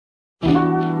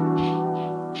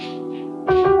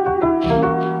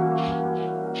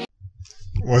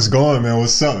What's going, man?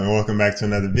 What's up? And welcome back to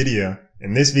another video.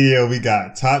 In this video, we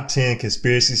got top 10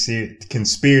 conspiracy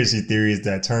theories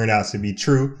that turned out to be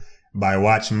true by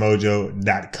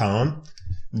WatchMojo.com.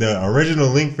 The original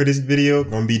link for this video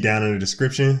gonna be down in the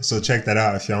description, so check that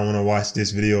out if y'all want to watch this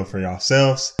video for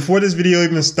yourselves. Before this video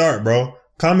even start, bro,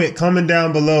 comment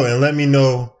down below and let me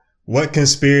know what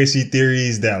conspiracy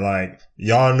theories that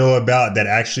y'all know about that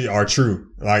actually are true.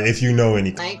 Like if you know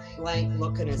any. Blank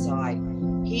look in his eye.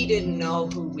 He didn't know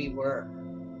who we were.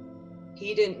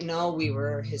 He didn't know we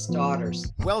were his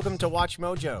daughters. Welcome to Watch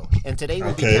Mojo, and today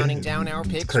we'll be counting down our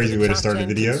picks crazy for way the to start top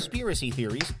the 10 video. conspiracy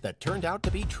theories that turned out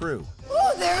to be true.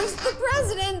 Oh, there's the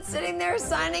president sitting there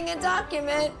signing a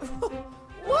document.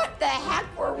 What the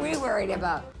heck were we worried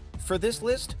about? For this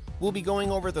list, we'll be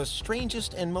going over the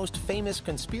strangest and most famous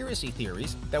conspiracy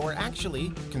theories that were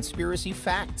actually conspiracy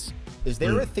facts. Is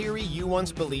there a theory you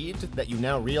once believed that you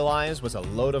now realize was a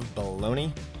load of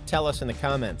baloney? Tell us in the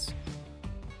comments.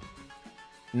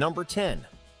 Number 10.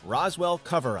 Roswell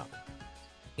cover-up.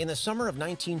 In the summer of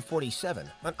 1947,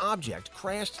 an object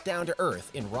crashed down to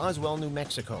Earth in Roswell, New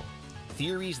Mexico.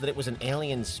 Theories that it was an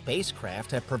alien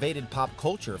spacecraft have pervaded pop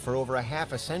culture for over a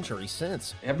half a century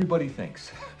since. Everybody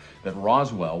thinks that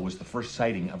Roswell was the first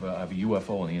sighting of a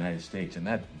UFO in the United States, and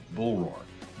that bull roar.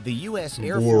 The U.S.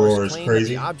 Air Force claimed that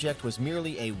the object was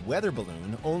merely a weather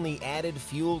balloon, only added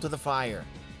fuel to the fire.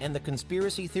 And the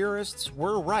conspiracy theorists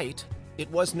were right. It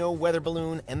was no weather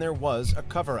balloon, and there was a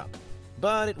cover-up.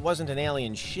 But it wasn't an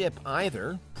alien ship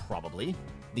either, probably.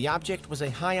 The object was a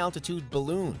high-altitude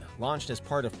balloon launched as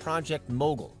part of Project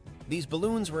Mogul. These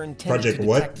balloons were intended to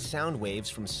detect sound waves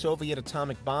from Soviet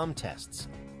atomic bomb tests.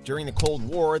 During the Cold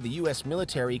War, the U.S.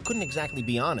 military couldn't exactly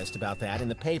be honest about that in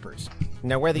the papers.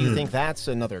 Now, whether you think that's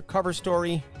another cover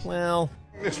story, well...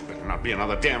 This better not be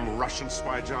another damn Russian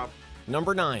spy job.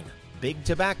 Number 9. Big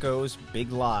Tobacco's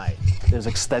big lie. There's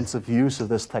extensive use of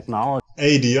this technology.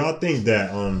 Hey, do y'all think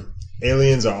that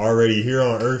aliens are already here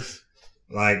on Earth?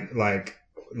 Like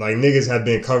niggas have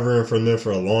been covering from them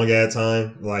for a long ass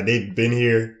time. Like they've been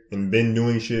here and been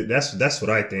doing shit. That's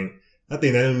what I think. I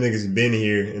think that them niggas been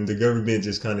here and the government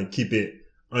just kind of keep it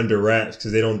under wraps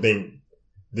because they don't think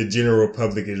the general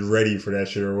public is ready for that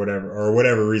shit or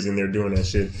whatever reason they're doing that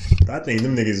shit. But I think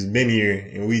them niggas been here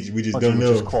and we just don't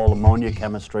know. Which is called ammonia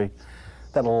chemistry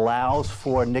that allows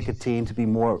for nicotine to be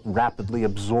more rapidly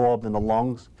absorbed in the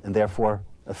lungs and therefore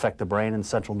affect the brain and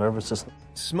central nervous system.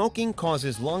 Smoking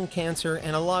causes lung cancer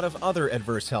and a lot of other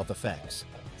adverse health effects.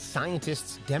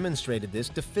 Scientists demonstrated this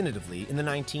definitively in the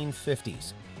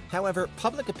 1950s. However,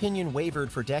 public opinion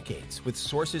wavered for decades, with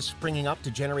sources springing up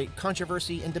to generate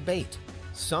controversy and debate.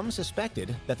 Some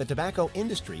suspected that the tobacco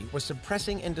industry was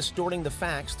suppressing and distorting the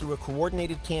facts through a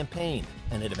coordinated campaign,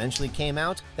 and it eventually came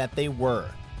out that they were.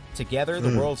 Together,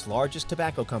 the world's largest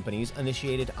tobacco companies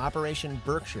initiated Operation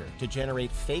Berkshire to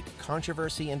generate fake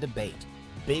controversy and debate.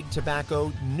 Big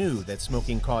Tobacco knew that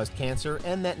smoking caused cancer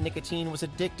and that nicotine was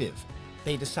addictive.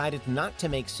 They decided not to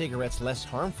make cigarettes less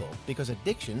harmful because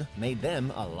addiction made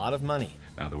them a lot of money.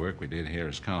 Now, the work we did here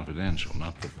is confidential,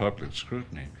 not for public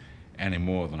scrutiny, any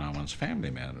more than our one's family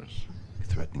matters. You're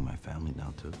threatening my family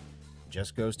now, too.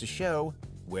 Just goes to show,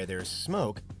 where there's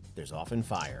smoke, there's often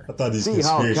fire. I thought these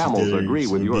conspiracy theories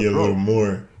would be a little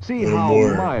more,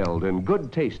 mild and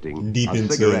good tasting deep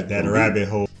into that rabbit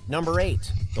hole. Number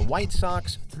 8. The White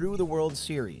Sox through the World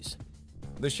Series.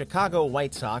 The Chicago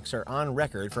White Sox are on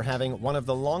record for having one of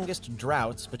the longest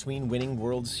droughts between winning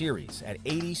World Series at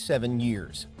 87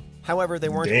 years. However, they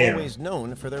weren't always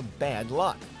known for their bad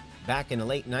luck. Back in the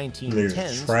late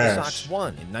 1910s, the Sox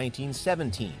won in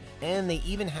 1917, and they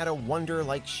even had a wonder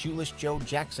like Shoeless Joe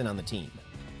Jackson on the team.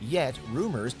 Yet,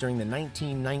 rumors during the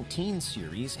 1919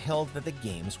 series held that the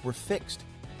games were fixed.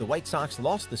 The White Sox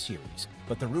lost the series,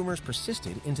 but the rumors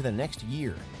persisted into the next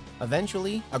year.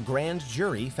 Eventually, a grand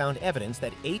jury found evidence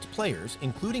that 8 players,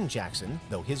 including Jackson,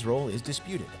 though his role is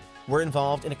disputed, were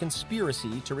involved in a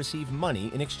conspiracy to receive money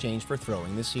in exchange for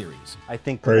throwing the series. I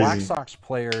think the Black Sox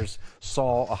players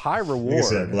saw a high reward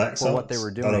for what they were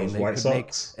doing. They could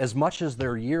make as much as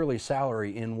their yearly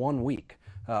salary in 1 week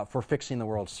for fixing the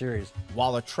World Series.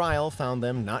 While a trial found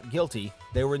them not guilty,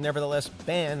 they were nevertheless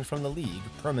banned from the league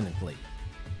permanently.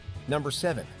 Number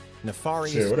 7.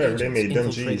 Nefarious agents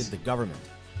infiltrated the government.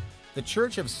 The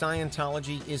Church of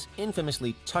Scientology is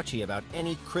infamously touchy about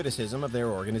any criticism of their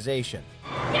organization.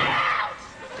 Get out!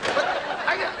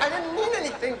 I didn't mean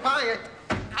anything by it.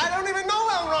 I don't even know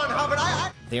L. Ron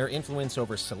Hubbard. Their influence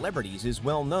over celebrities is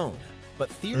well known, but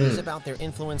theories about their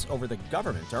influence over the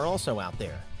government are also out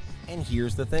there. And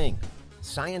here's the thing.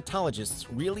 Scientologists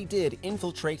really did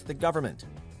infiltrate the government.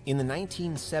 In the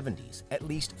 1970s, at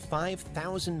least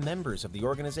 5,000 members of the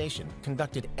organization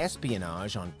conducted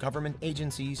espionage on government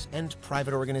agencies and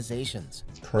private organizations.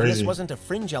 Crazy. And this wasn't a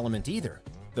fringe element either.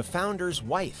 The founder's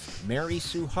wife, Mary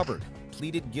Sue Hubbard,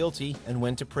 pleaded guilty and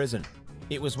went to prison.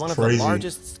 It was one of the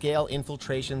largest-scale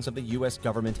infiltrations of the U.S.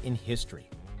 government in history.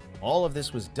 All of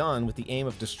this was done with the aim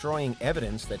of destroying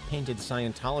evidence that painted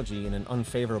Scientology in an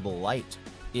unfavorable light.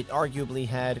 It arguably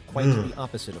had quite the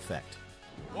opposite effect.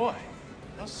 Boy,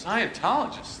 those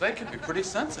Scientologists, they can be pretty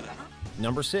sensitive.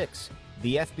 Number 6.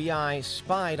 The FBI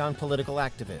spied on political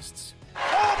activists.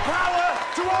 All power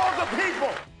to all the people!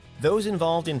 Those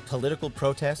involved in political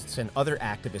protests and other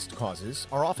activist causes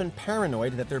are often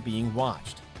paranoid that they're being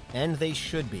watched. And they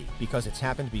should be, because it's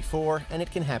happened before and it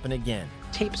can happen again.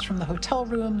 Tapes from the hotel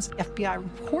rooms, FBI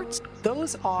reports,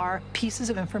 those are pieces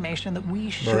of information that we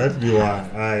should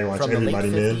FBI, I watch From everybody,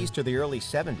 the late 50s man. to the early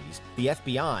 70s, the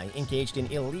FBI engaged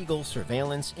in illegal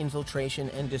surveillance, infiltration,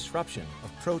 and disruption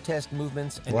of protest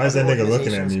movements and Why is that nigga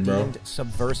looking at me, bro? deemed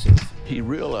subversive. He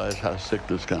realized how sick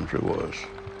this country was.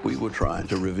 We were trying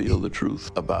to reveal the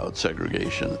truth about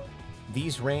segregation.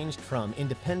 These ranged from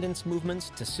independence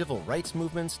movements to civil rights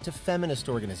movements to feminist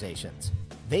organizations.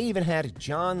 They even had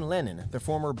John Lennon, the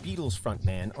former Beatles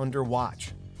frontman, under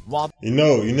watch. While You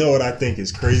know what I think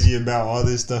is crazy about all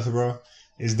this stuff, bro?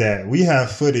 Is that we have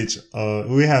footage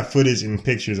and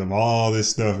pictures of all this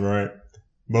stuff, right?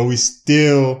 But we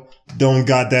still don't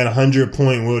got that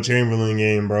 100-point Wilt Chamberlain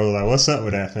game, bro. Like, what's up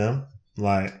with that, fam?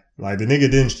 Like the nigga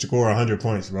didn't score 100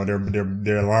 points, bro.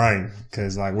 They're lying.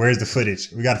 Cause like, where's the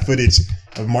footage? We got footage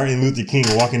of Martin Luther King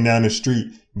walking down the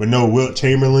street, but no Wilt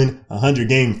Chamberlain, 100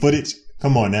 game footage.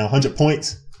 Come on now, 100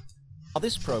 points. While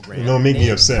this program, don't make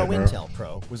me upset, bro.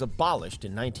 COINTELPRO, was abolished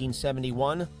in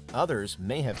 1971, others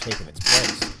may have taken its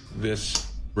place.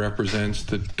 This represents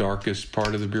the darkest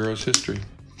part of the Bureau's history.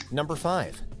 Number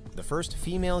 5, the first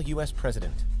female U.S.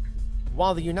 president.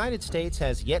 While the United States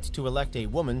has yet to elect a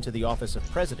woman to the office of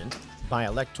president, by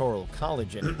electoral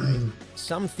college anyway,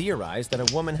 some theorize that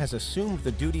a woman has assumed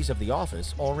the duties of the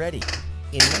office already.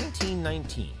 In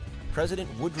 1919, President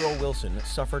Woodrow Wilson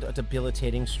suffered a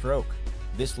debilitating stroke.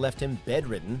 This left him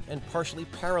bedridden and partially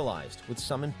paralyzed with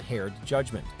some impaired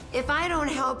judgment. If I don't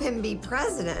help him be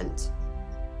president,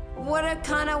 what a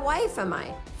kind of wife am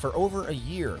I? For over a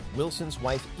year, Wilson's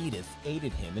wife Edith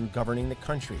aided him in governing the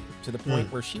country to the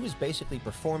point where she was basically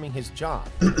performing his job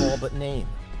in all but name.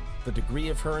 The degree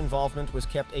of her involvement was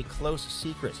kept a close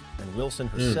secret, and Wilson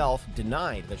herself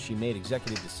denied that she made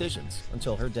executive decisions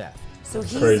until her death. So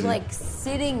he's like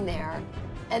sitting there,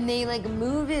 and they like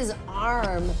move his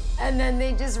arm, and then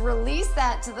they just release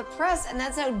that to the press, and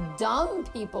that's how dumb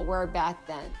people were back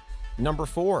then. Number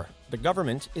 4, the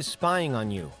government is spying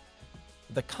on you.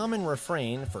 The common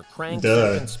refrain for cranks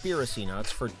and conspiracy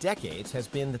nuts for decades has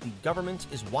been that the government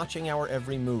is watching our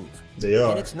every move. They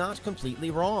are. And it's not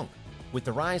completely wrong. With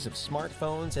the rise of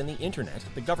smartphones and the internet,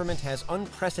 the government has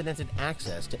unprecedented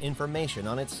access to information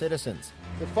on its citizens.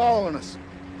 They're following us.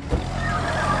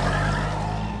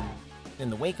 In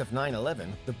the wake of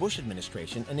 9/11, the Bush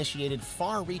administration initiated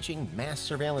far-reaching mass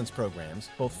surveillance programs,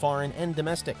 both foreign and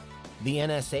domestic. The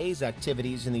NSA's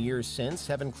activities in the years since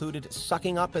have included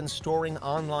sucking up and storing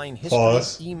online history,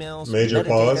 emails,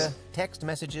 metadata, text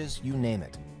messages, you name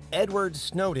it. Edward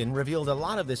Snowden revealed a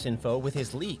lot of this info with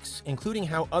his leaks, including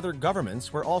how other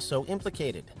governments were also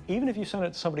implicated. Even if you send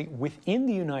it to somebody within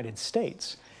the United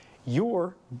States,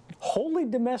 your wholly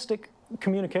domestic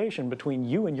communication between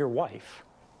you and your wife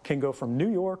can go from New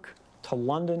York to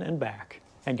London and back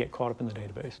and get caught up in the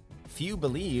database. Few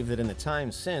believe that in the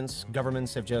time since,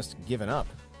 governments have just given up.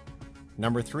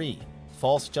 Number 3,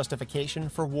 false justification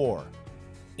for war.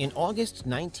 In August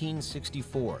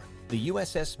 1964, the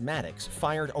USS Maddox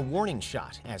fired a warning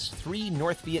shot as 3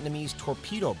 North Vietnamese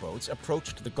torpedo boats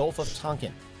approached the Gulf of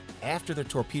Tonkin. After the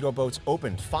torpedo boats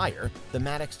opened fire, the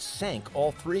Maddox sank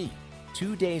all 3.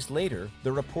 2 days later,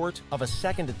 the report of a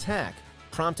second attack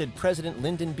prompted President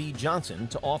Lyndon B. Johnson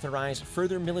to authorize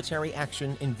further military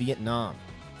action in Vietnam.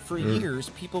 For years,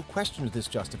 people questioned this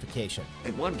justification.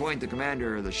 At one point, the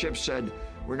commander of the ship said,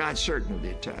 "We're not certain of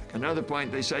the attack." Another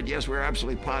point, they said, "Yes, we're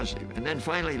absolutely positive." And then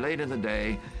finally, late in the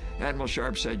day, Admiral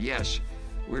Sharp said, "Yes,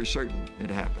 we're certain it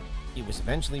happened." It was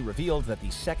eventually revealed that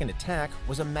the second attack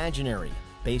was imaginary,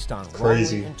 based on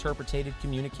Crazy. wrongly interpreted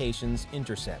communications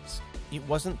intercepts. It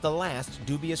wasn't the last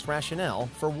dubious rationale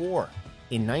for war.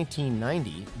 In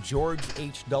 1990, George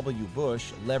H.W.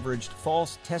 Bush leveraged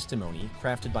false testimony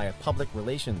crafted by a public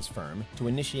relations firm to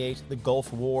initiate the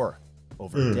Gulf War.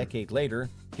 Over a decade later,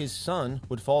 his son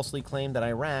would falsely claim that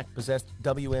Iraq possessed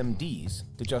WMDs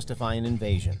to justify an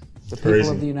invasion. The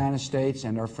people of the United States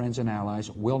and our friends and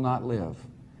allies will not live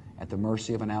at the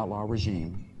mercy of an outlaw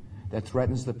regime that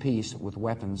threatens the peace with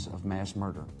weapons of mass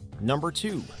murder. Number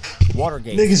 2,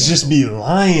 Watergate. Niggas just be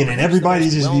lying and everybody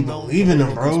just be believing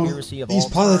them, bro. These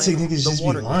politic niggas just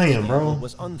be lying, bro.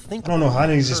 I don't know how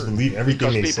niggas just believe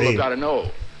everything they say. People have got to know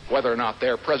whether or not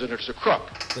their president's a crook.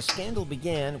 The scandal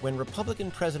began when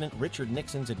Republican President Richard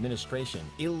Nixon's administration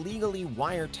illegally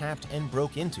wiretapped and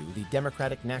broke into the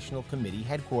Democratic National Committee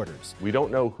headquarters. We don't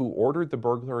know who ordered the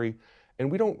burglary, and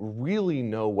we don't really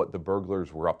know what the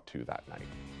burglars were up to that night.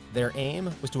 Their aim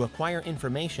was to acquire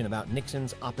information about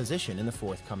Nixon's opposition in the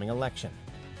forthcoming election.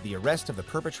 The arrest of the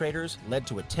perpetrators led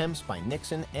to attempts by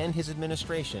Nixon and his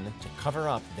administration to cover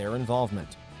up their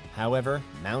involvement. However,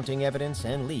 mounting evidence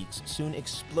and leaks soon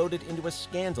exploded into a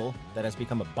scandal that has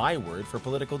become a byword for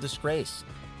political disgrace,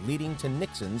 leading to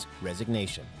Nixon's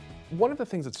resignation. One of the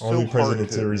things that's so hard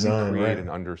to recreate and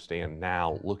understand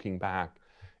now, looking back,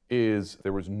 is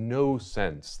there was no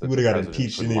sense that the president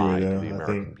could lie to the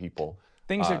American people.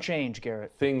 Things have changed,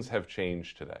 Garrett. Things have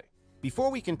changed today.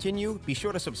 Before we continue, be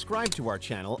sure to subscribe to our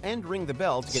channel and ring the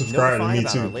bell to get notified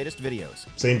about our latest videos.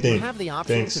 Same thing. You have the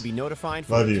option to be notified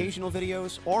for occasional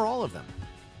videos or all of them.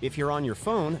 If you're on your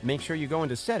phone, make sure you go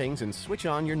into settings and switch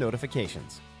on your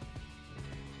notifications.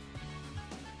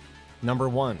 Number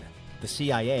 1, the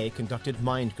CIA conducted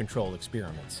mind control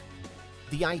experiments.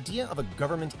 The idea of a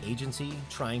government agency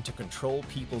trying to control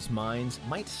people's minds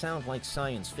might sound like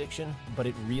science fiction, but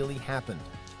it really happened.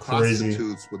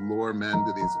 Prostitutes would lure men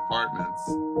to these apartments,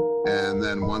 and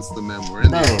then once the men were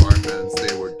in the apartments,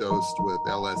 they were dosed with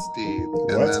LSD,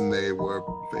 and then they were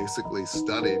basically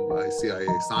studied by CIA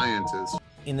scientists.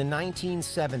 In the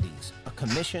 1970s, a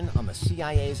commission on the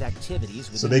CIA's activities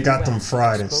so they got them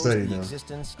fried and studied the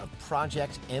existence of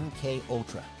Project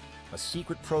MKUltra, a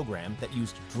secret program that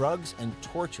used drugs and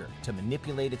torture to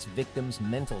manipulate its victims'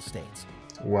 mental states.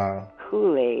 Wow.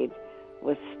 Kool-Aid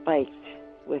was spiked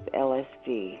with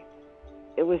LSD.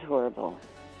 It was horrible.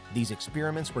 These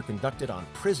experiments were conducted on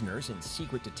prisoners in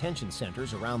secret detention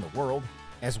centers around the world,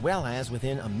 as well as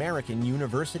within American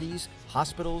universities,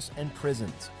 hospitals, and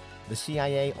prisons. The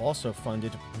CIA also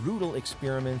funded brutal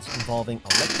experiments involving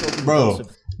electroconvulsive... Bro,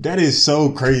 that is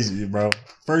so crazy, bro.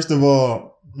 First of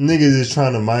all, niggas is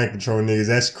trying to mind control niggas.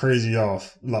 That's crazy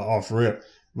off rip.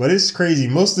 But it's crazy.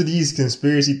 Most of these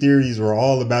conspiracy theories were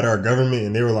all about our government,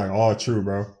 and they were like all true,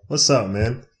 bro. What's up,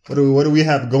 man? What do we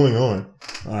have going on?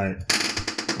 Like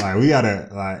we gotta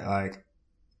like.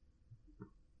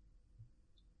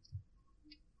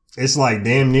 It's like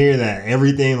damn near that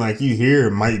everything like you hear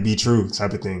might be true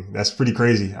type of thing. That's pretty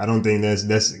crazy. I don't think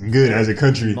that's good as a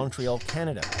country. Montreal,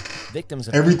 Canada. Victims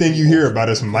of everything you hear about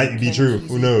us might be true.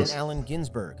 Who knows? Allen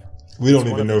Ginsberg. We don't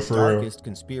even know for real. One of the darkest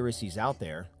conspiracies out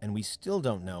there, and we still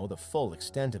don't know the full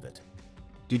extent of it.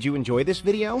 Did you enjoy this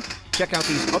video? Check out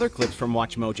these other clips from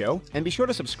WatchMojo, and be sure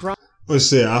to subscribe. Well,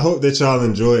 shit, I hope that y'all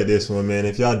enjoyed this one, man.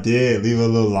 If y'all did, leave a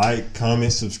little like,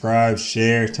 comment, subscribe,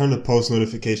 share, turn the post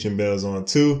notification bells on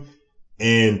too.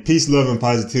 And peace, love, and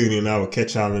positivity, and I will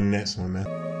catch y'all in the next one, man.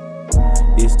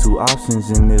 It's two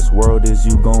options in this world, is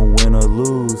you gon' win or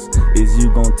lose. Is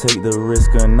you gon' take the risk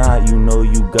or not, you know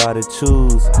you gotta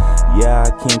choose. Yeah,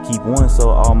 I can't keep one, so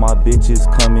all my bitches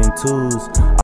come in twos.